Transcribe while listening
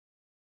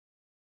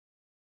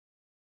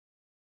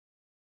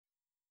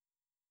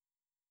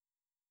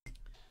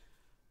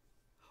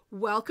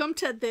Welcome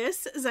to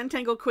this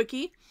Zentangle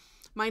Quickie.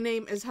 My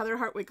name is Heather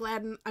Hartwick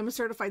Gladden. I'm a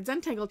certified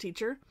Zentangle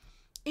teacher.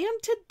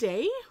 And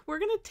today we're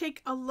going to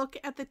take a look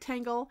at the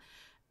Tangle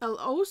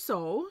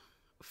Elloso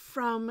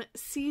from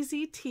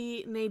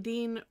CZT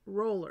Nadine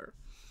Roller.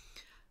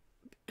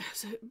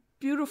 It's a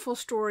beautiful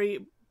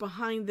story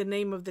behind the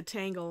name of the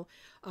tangle.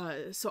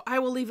 So I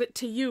will leave it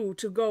to you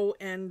to go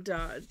and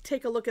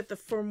take a look at the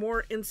For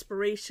More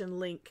Inspiration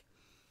link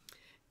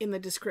in the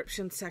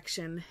description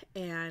section.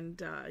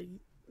 And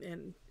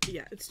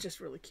yeah, it's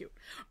just really cute.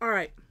 All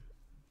right.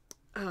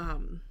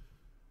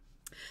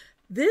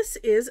 This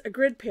is a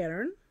grid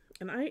pattern,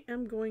 and I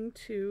am going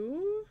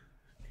to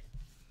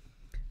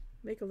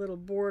make a little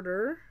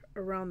border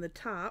around the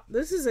top.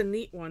 This is a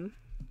neat one.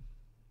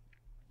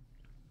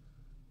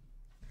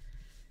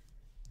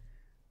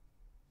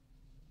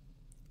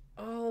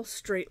 All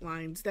straight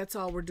lines. That's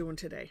all we're doing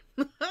today.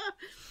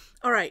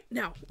 All right.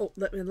 Now,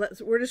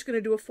 we're just going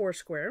to do a 4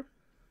 square.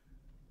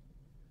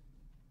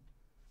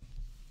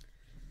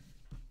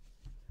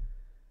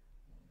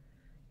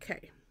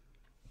 Okay.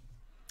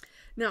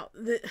 Now,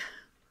 the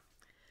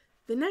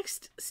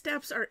next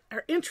steps are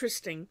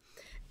interesting,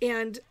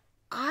 and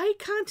I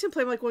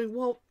contemplate like going,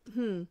 well,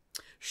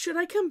 should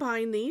I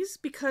combine these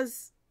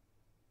because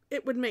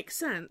it would make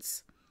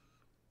sense,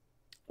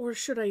 or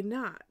should I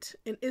not?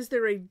 And is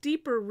there a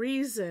deeper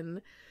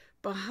reason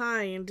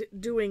behind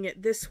doing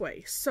it this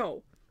way?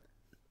 So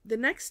the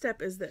next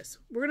step is this.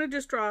 We're going to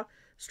just draw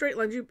straight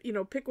lines. You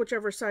know, pick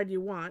whichever side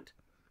you want,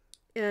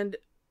 and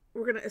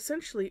we're going to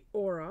essentially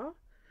aura.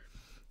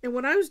 And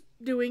what I was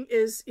doing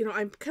is, you know,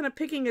 I'm kind of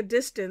picking a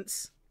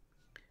distance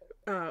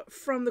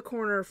from the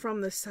corner, from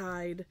the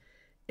side,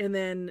 and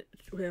then,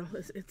 well,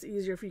 it's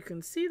easier if you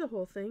can see the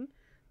whole thing.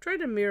 Try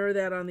to mirror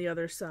that on the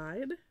other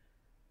side.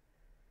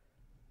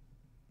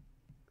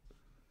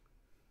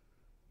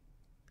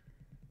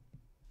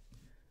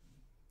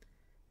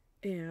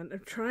 And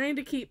I'm trying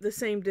to keep the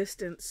same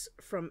distance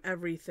from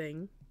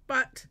everything,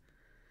 but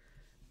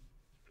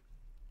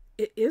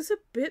it is a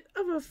bit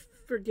of a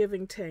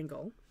forgiving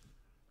tangle.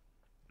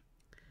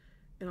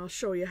 And I'll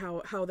show you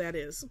how that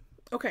is.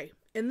 Okay,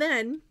 and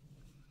then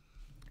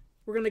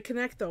we're going to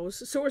connect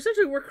those. So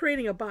essentially we're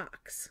creating a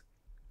box.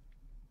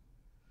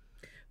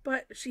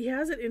 But she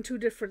has it in 2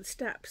 different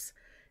steps.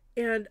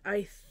 And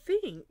I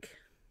think,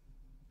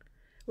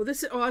 well,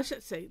 this is, oh, I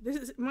should say, this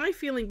is my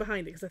feeling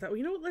behind it. Because I thought, well,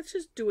 you know what, let's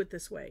just do it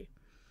this way.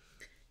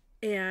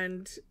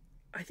 And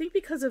I think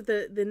because of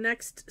the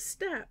next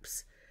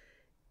steps,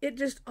 it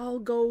just all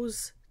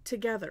goes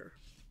together.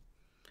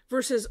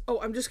 Versus, oh,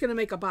 I'm just going to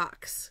make a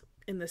box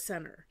in the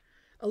center.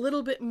 A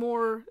little bit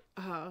more,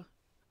 I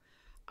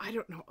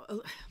don't know,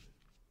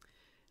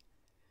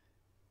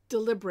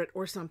 deliberate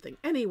or something.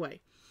 Anyway,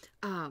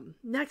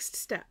 next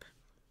step.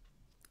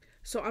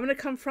 So I'm going to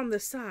come from the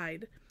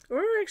side,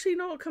 or actually,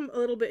 no, I'll come a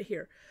little bit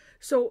here.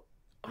 So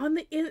on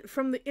the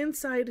from the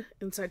inside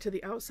to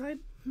the outside,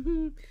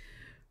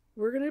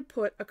 we're going to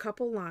put a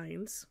couple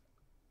lines.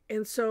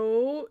 And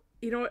so,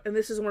 you know, and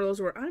this is one of those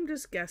where I'm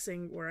just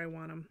guessing where I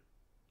want them.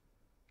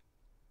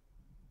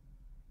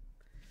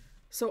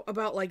 So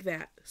about like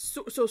that.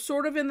 So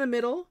sort of in the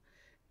middle,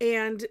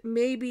 and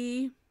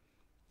maybe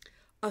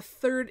a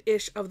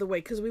 1/3-ish of the way,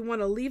 because we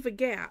want to leave a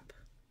gap.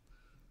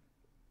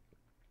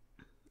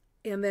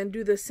 And then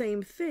do the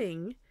same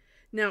thing.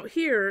 Now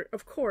here,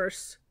 of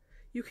course,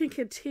 you can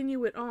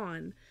continue it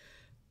on.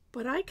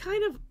 But I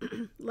kind of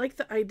like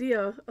the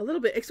idea a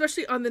little bit,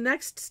 especially on the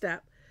next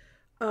step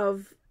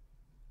of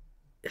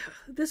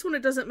this one.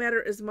 It doesn't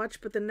matter as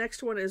much, but the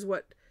next one is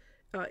what,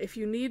 if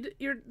you need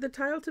the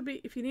tile to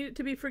be, if you need it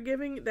to be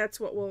forgiving, that's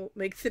what will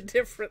make the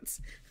difference.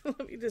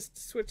 Let me just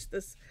switch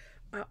this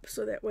up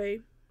so that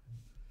way.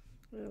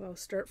 Well, I'll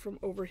start from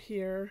over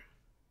here.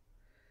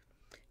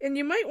 And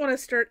you might want to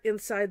start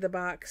inside the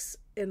box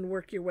and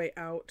work your way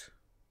out.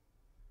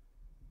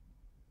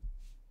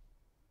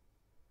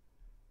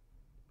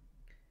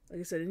 Like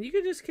I said, and you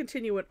can just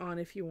continue it on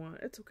if you want.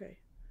 It's okay.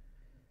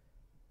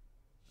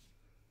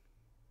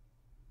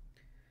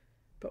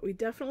 But we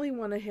definitely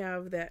want to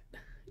have that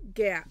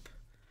gap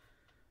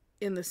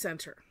in the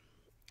center.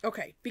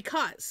 Okay,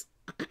 because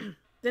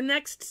the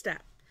next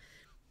step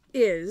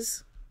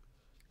is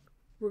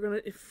we're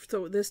going to,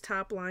 so this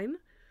top line,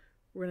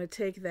 we're going to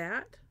take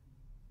that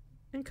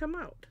and come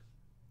out.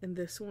 And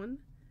this one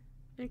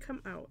and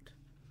come out.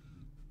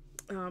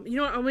 You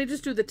know what, let me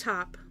just do the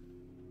top.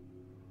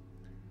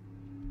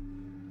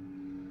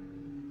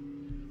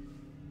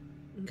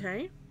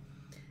 Okay.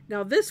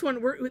 Now this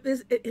one,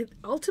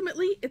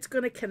 ultimately it's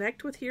going to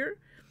connect with here,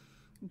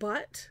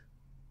 but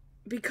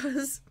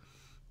because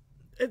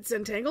it's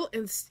Zentangle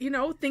and, you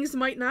know, things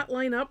might not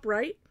line up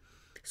right.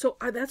 So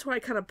that's why I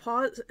kind of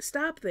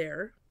stop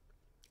there,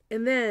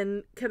 and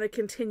then kind of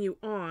continue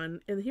on.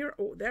 And here,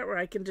 oh, that where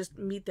I can just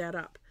meet that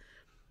up.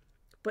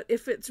 But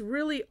if it's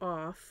really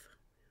off,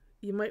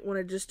 you might want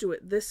to just do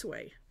it this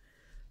way.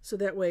 So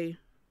that way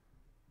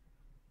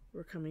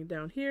we're coming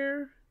down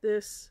here,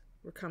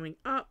 we're coming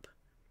up.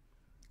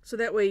 So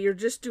that way you're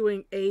just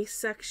doing a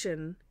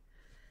section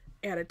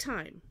at a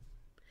time.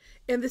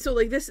 And this, so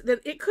like this, then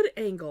it could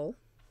angle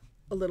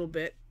a little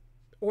bit,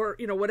 or,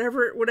 you know,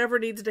 whatever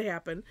needs to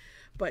happen.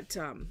 But,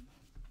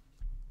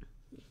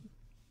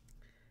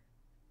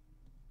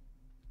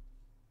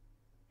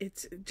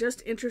 it's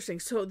just interesting.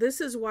 So this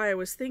is why I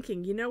was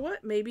thinking, you know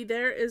what? Maybe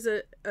there is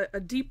a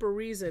deeper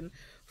reason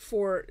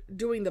for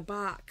doing the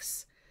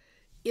box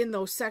in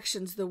those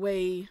sections the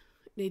way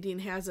Nadine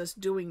has us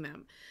doing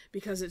them.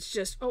 Because it's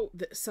just, oh,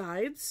 the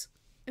sides.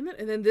 And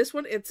then this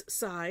one, it's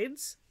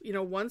sides. You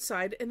know, one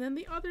side and then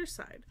the other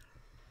side.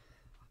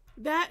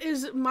 That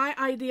is my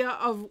idea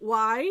of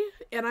why.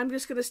 And I'm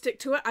just going to stick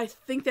to it. I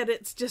think that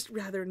it's just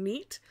rather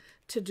neat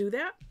to do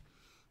that.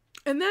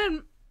 And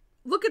then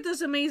look at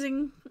this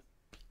amazing...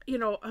 You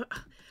know,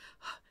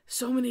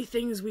 so many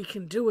things we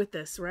can do with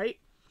this, right?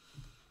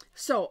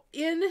 So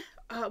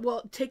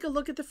well, take a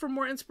look at the For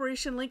More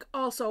Inspiration link.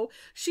 Also,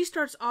 she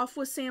starts off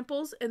with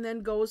samples and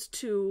then goes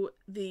to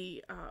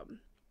the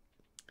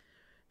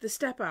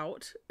step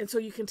out. And so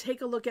you can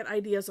take a look at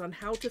ideas on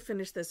how to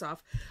finish this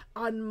off.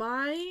 On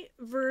my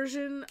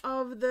version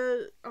of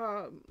the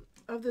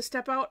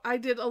step out, I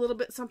did a little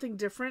bit something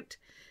different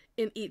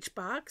in each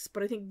box.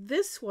 But I think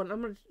this one,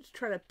 I'm going to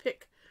try to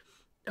pick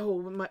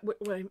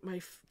my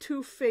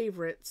two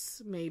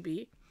favorites,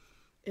 maybe.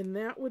 And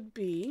that would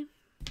be,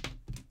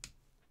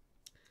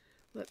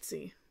 let's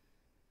see.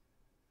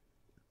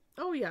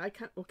 Oh yeah, I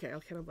kind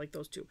of like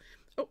those two.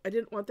 Oh, I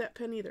didn't want that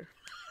pen either.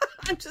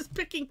 I'm just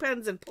picking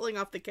pens and pulling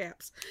off the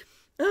caps.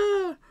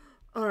 All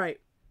right.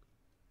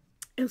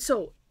 And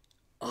so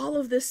all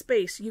of this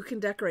space you can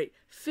decorate,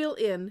 fill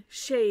in,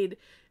 shade.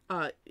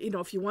 You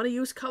know, if you want to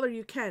use color,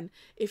 you can.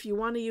 If you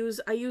want to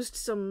use, I used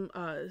some,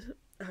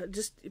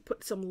 just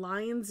put some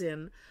lines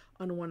in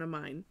on one of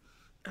mine.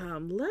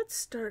 Let's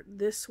start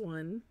this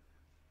one.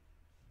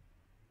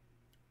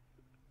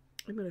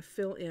 I'm going to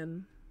fill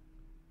in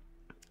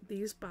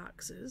these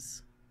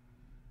boxes.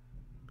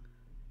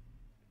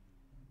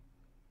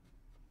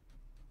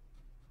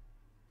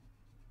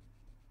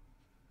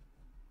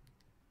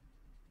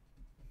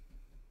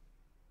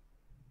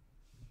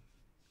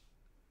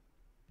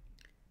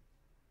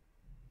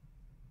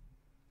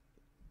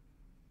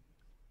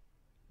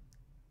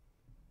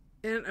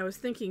 And I was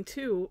thinking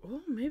too,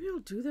 oh, maybe I'll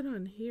do that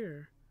on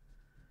here.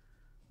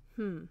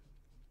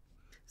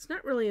 It's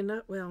not really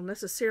enough, well,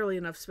 necessarily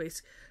enough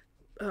space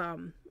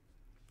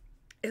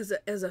as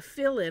a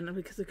fill-in,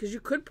 because you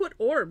could put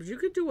orbs. You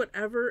could do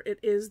whatever it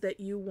is that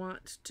you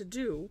want to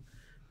do,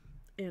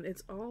 and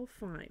it's all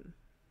fine.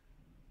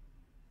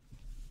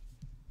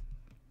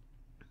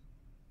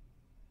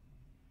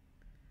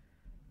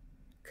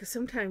 Because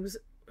sometimes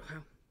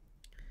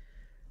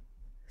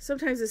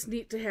it's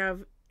neat to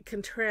have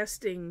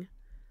contrasting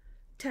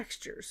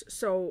textures.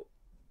 So,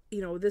 you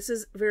know, this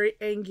is very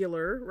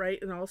angular, right,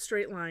 in all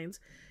straight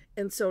lines,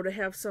 and so to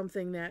have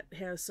something that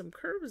has some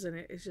curves in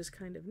it is just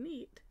kind of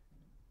neat.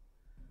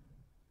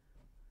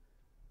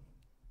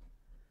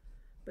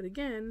 But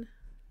again,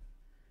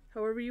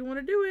 however you want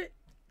to do it,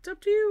 it's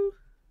up to you.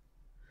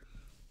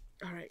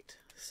 All right,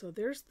 so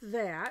there's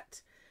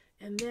that.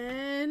 And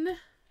then,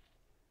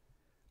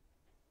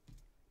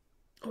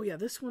 oh yeah,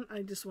 this one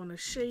I just want to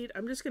shade.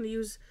 I'm just going to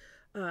use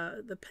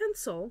the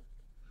pencil,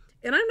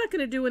 and I'm not going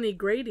to do any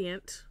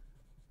gradient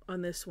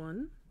on this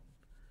one.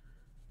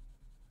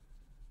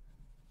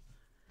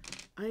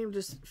 I am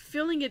just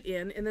filling it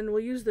in, and then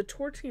we'll use the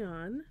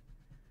tortillon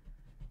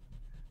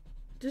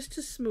just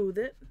to smooth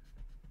it.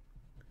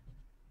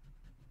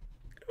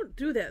 I don't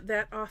do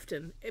that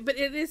often, but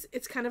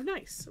it's kind of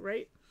nice,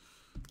 right?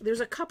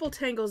 There's a couple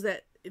tangles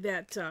that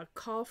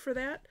call for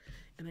that,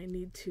 and I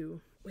need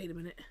to, wait a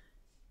minute.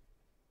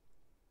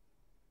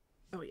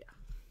 Oh yeah.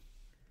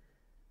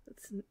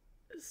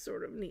 Let's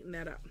sort of neaten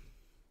that up.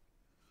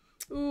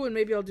 Ooh, and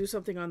maybe I'll do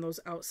something on those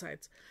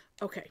outsides.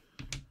 Okay.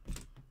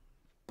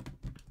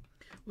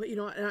 Well, you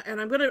know,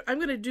 and I'm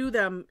gonna do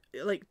them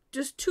like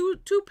just two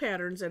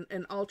patterns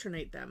and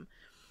alternate them,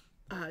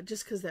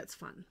 just because that's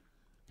fun.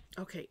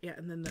 Okay, yeah,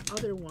 and then the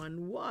other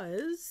one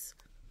was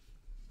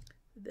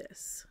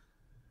this,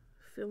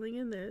 filling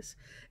in this.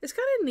 It's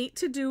kind of neat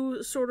to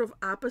do sort of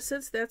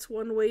opposites. That's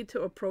one way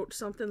to approach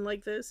something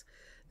like this.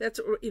 That's,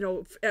 you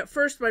know, at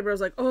first my brain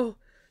was like, oh,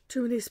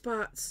 too many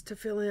spots to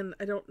fill in.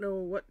 I don't know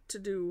what to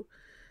do.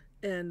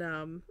 And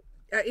I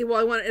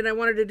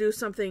wanted to do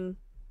something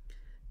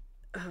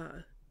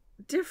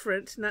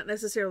different, not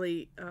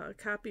necessarily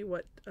copy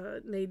what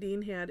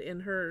Nadine had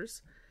in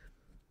hers.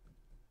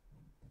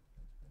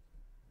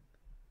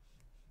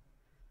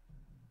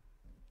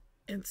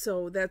 And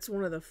so that's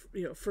one of the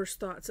first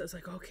thoughts. I was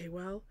like, okay,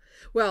 well,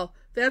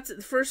 that's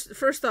the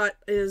first thought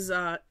is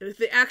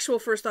the actual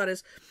first thought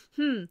is,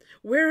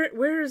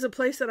 where is a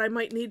place that I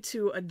might need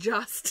to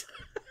adjust,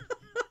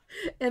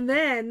 and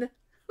then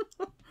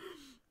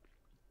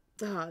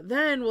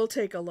we'll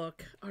take a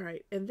look. All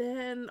right, and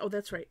then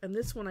that's right. And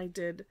this one I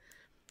did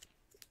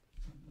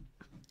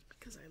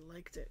because I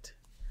liked it.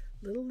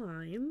 Little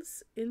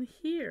lines in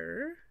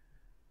here.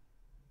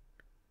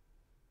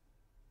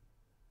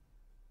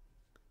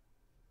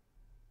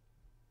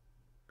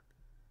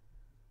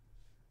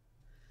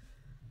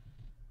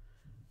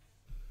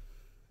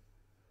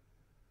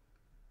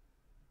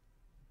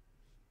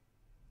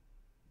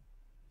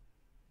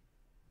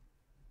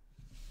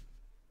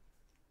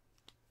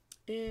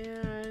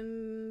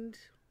 And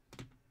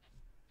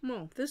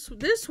well,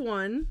 this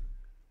one,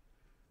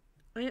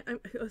 I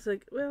was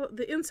like, well,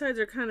 the insides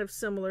are kind of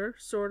similar,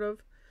 sort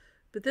of,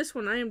 but this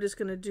one I am just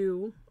going to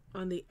do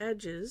on the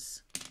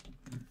edges.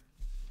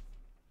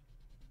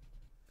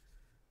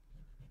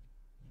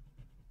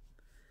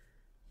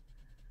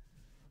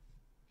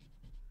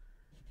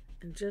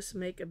 And just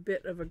make a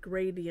bit of a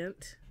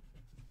gradient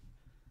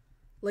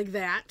like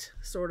that,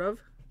 sort of.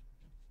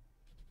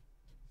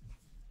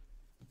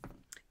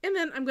 And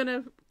then I'm going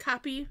to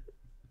copy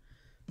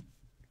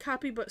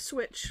but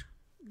switch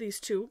these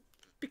two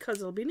because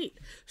it'll be neat.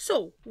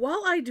 So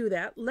while I do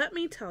that, let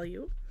me tell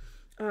you,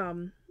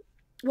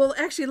 well,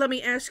 actually, let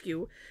me ask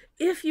you,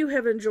 if you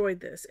have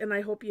enjoyed this, and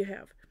I hope you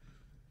have,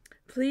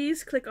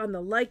 please click on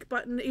the like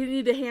button. You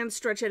need a hand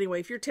stretch anyway.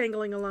 If you're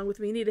tangling along with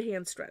me, you need a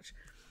hand stretch.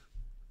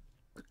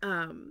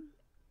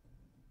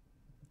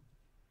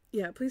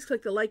 Yeah, please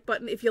click the like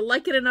button. If you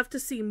like it enough to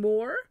see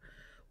more,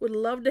 would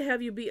love to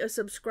have you be a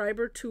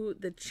subscriber to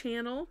the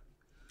channel.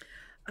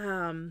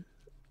 In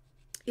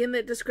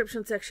the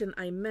description section,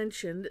 I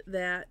mentioned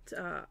that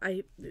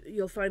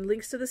you'll find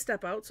links to the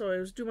step out. So I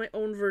was do my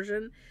own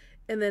version,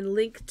 and then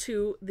link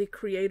to the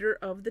creator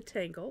of the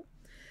Tangle.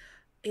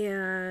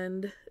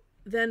 And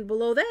then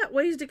below that,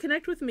 ways to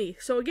connect with me.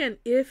 So again,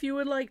 if you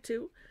would like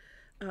to,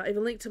 I have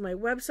a link to my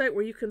website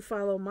where you can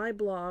follow my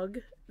blog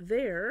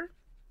there.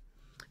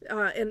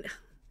 And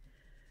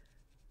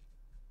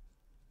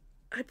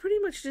I pretty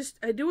much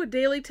I do a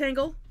daily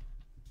tangle.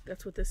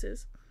 That's what this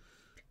is.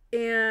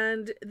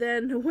 And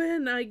then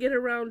when I get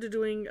around to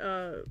doing,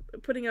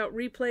 putting out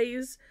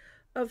replays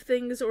of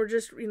things or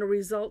just,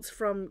 results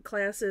from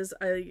classes,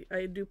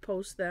 I do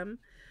post them.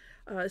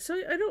 So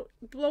I don't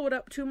blow it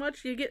up too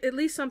much. You get at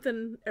least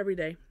something every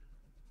day.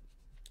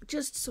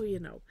 Just so you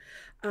know.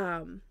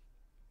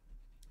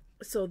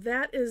 So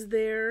that is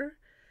there.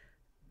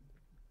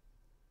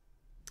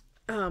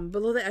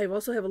 Below that, I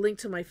also have a link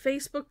to my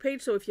Facebook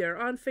page. So if you're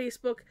on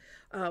Facebook,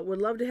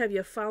 would love to have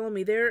you follow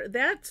me there.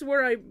 That's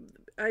where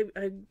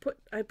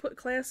I put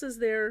classes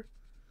there.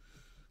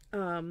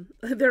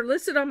 They're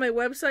listed on my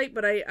website,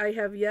 but I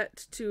have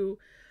yet to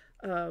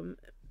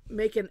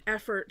make an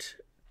effort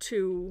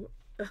to.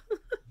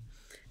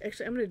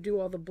 Actually, I'm going to do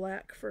all the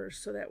black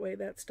first, so that way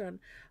that's done.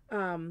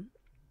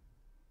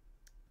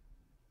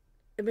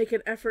 And make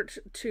an effort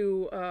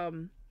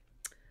to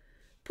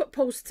put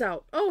posts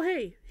out. Oh,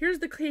 hey, here's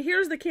the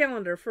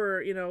calendar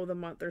for, the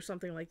month or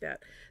something like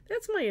that.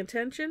 That's my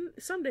intention.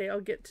 Someday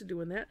I'll get to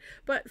doing that.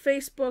 But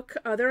Facebook,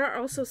 there are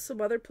also some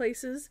other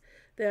places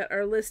that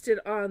are listed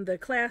on the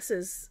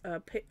classes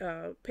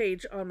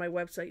page on my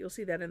website. You'll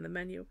see that in the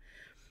menu.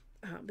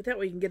 But that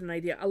way you can get an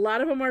idea. A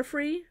lot of them are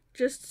free,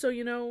 just so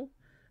you know.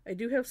 I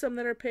do have some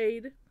that are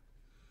paid.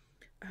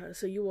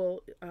 So you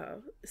will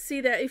see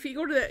that. If you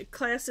go to the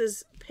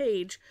classes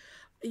page,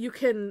 you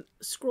can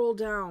scroll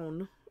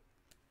down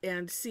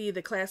and see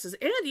the classes.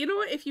 And you know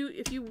what? If you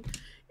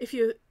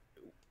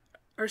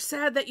are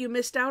sad that you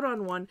missed out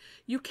on one,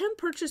 you can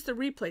purchase the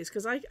replays,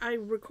 because I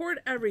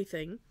record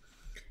everything.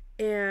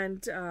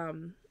 And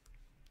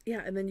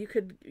yeah, and then you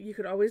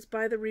could always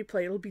buy the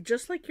replay. It'll be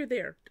just like you're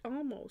there,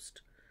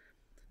 almost.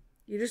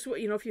 You just,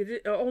 if you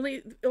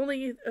only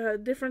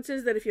difference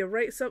is that if you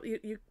write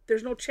something,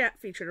 there's no chat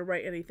feature to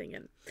write anything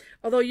in.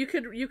 Although you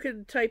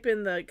could type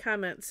in the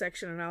comment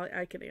section, and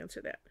I can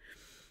answer that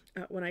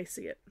when I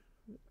see it.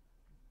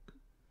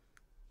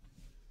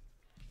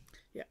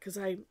 Yeah, because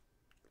I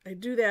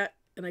do that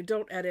and I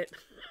don't edit.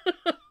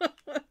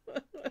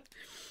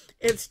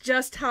 It's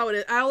just how it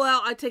is.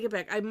 I take it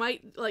back. I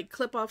might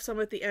clip off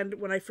some at the end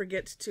when I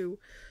forget to.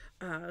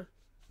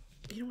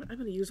 You know what? I'm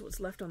going to use what's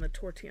left on the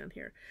tortillon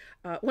here.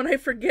 When I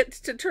forget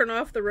to turn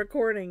off the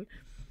recording.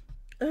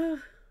 Yeah,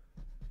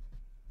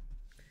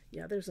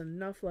 there's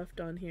enough left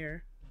on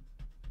here.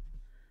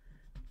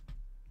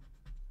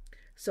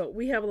 So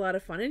we have a lot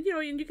of fun. And,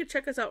 and you can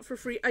check us out for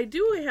free. I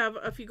do have,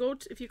 if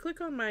you click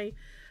on my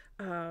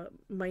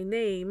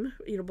name,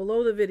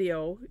 below the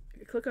video,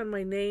 click on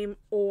my name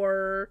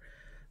or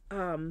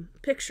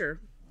picture,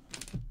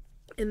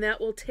 and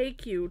that will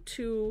take you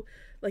to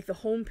the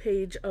home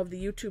page of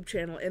the YouTube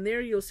channel, and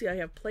there you'll see I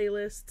have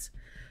playlists.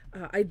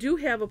 I do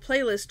have a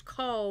playlist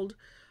called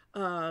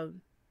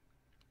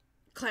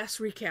class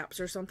recaps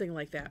or something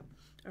like that.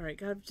 All right,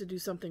 got to do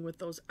something with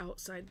those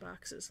outside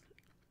boxes,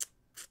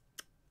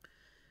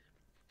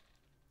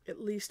 at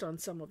least on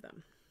some of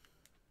them.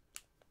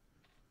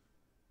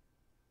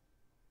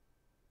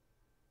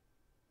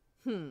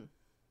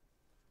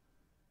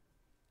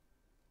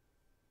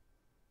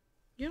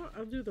 I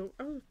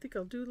think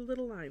I'll do the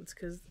little lines,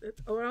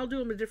 or I'll do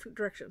them a different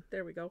direction.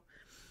 There we go.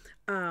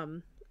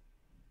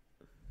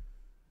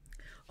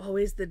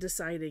 Always the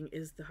deciding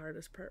is the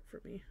hardest part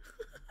for me.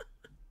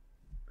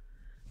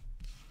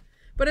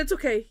 But it's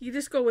okay. You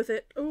just go with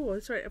it. Oh,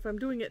 that's right. If I'm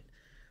doing it,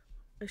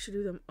 I should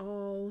do them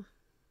all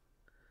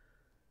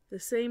the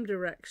same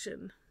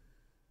direction.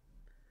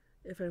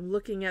 If I'm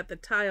looking at the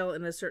tile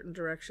in a certain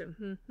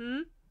direction.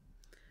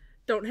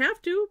 Don't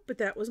have to, but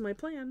that was my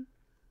plan.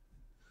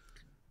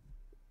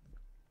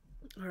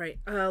 All right.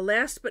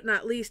 Last but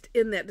not least,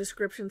 in that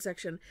description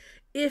section,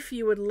 if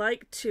you would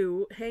like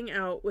to hang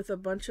out with a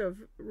bunch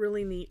of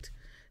really neat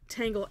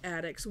Tangle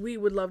addicts, we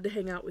would love to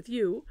hang out with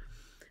you.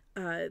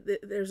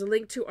 There's a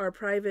link to our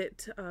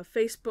private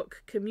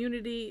Facebook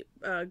community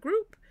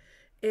group,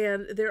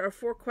 and there are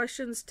 4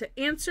 questions to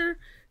answer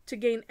to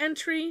gain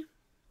entry.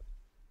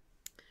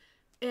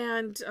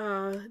 And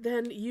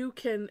then you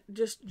can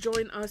just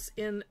join us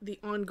in the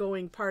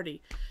ongoing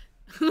party,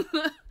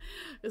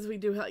 because we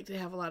do like to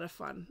have a lot of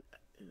fun.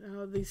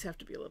 These have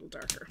to be a little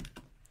darker.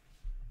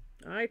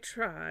 I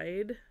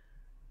tried.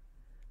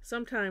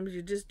 Sometimes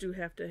you just do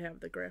have to have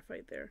the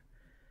graphite there.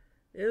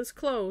 It is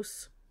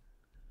close,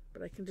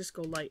 but I can just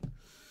go light.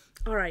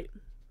 All right.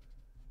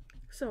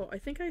 So I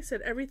think I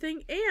said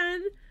everything,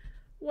 and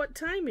what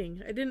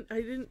timing. I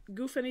didn't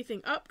goof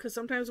anything up, because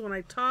sometimes when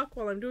I talk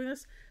while I'm doing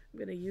this, I'm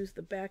going to use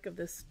the back of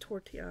this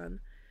tortillon.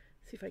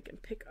 See if I can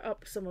pick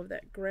up some of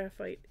that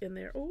graphite in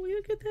there. Oh,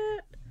 look at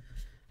that.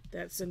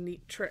 That's a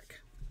neat trick.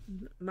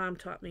 Mom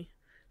taught me.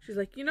 She's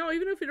like, you know,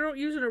 even if you don't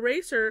use an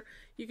eraser,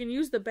 you can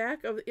use the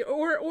back of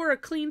or a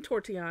clean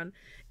tortillon,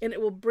 and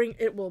it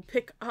will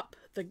pick up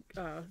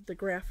the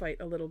graphite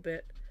a little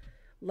bit,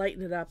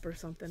 lighten it up or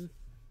something.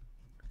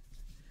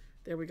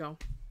 There we go.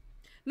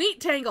 Neat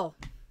tangle.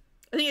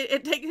 I think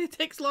it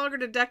takes longer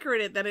to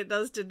decorate it than it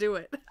does to do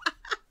it.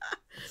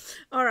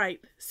 All right.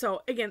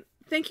 So again,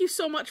 thank you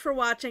so much for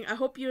watching. I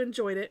hope you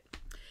enjoyed it,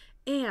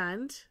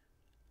 and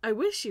I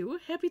wish you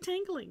happy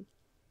tangling.